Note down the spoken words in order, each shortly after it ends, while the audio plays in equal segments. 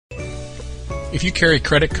If you carry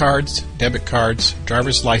credit cards, debit cards,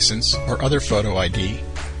 driver's license, or other photo ID,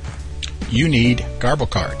 you need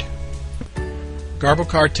Garblecard.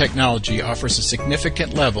 Garblecard technology offers a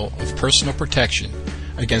significant level of personal protection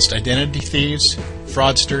against identity thieves,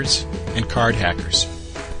 fraudsters, and card hackers.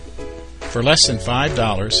 For less than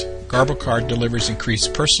 $5, Garblecard delivers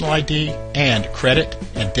increased personal ID and credit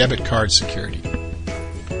and debit card security.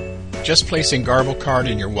 Just placing Garblecard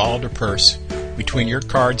in your wallet or purse between your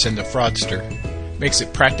cards and the fraudster makes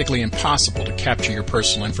it practically impossible to capture your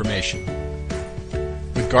personal information.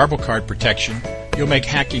 With Garblecard protection, you'll make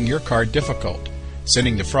hacking your card difficult,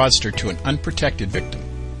 sending the fraudster to an unprotected victim.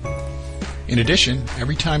 In addition,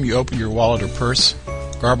 every time you open your wallet or purse,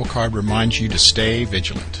 Garblecard reminds you to stay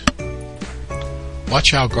vigilant.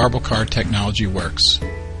 Watch how Garblecard technology works.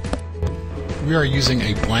 We are using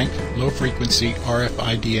a blank, low-frequency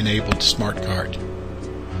RFID-enabled smart card.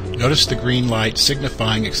 Notice the green light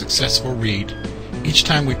signifying a successful read each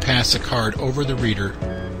time we pass a card over the reader,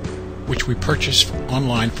 which we purchased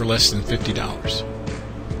online for less than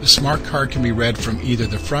 $50. The smart card can be read from either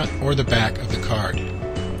the front or the back of the card.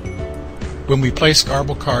 When we place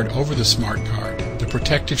Garblecard over the smart card, the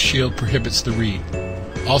protective shield prohibits the read.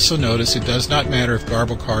 Also notice it does not matter if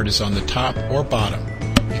Garblecard is on the top or bottom.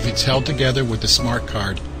 If it's held together with the smart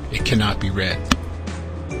card, it cannot be read.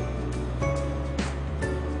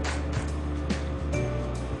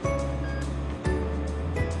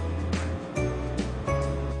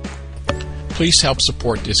 Please help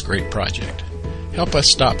support this great project. Help us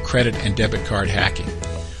stop credit and debit card hacking.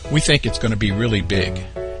 We think it's going to be really big.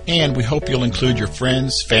 And we hope you'll include your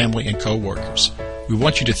friends, family, and co-workers. We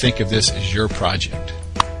want you to think of this as your project.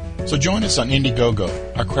 So join us on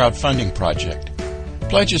Indiegogo, our crowdfunding project.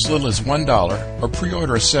 Pledge as little as $1 or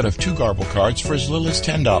pre-order a set of 2 Garblecards for as little as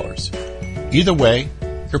 $10. Either way,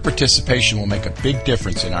 your participation will make a big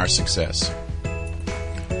difference in our success.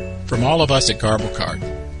 From all of us at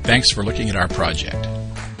Garblecard, thanks for looking at our project.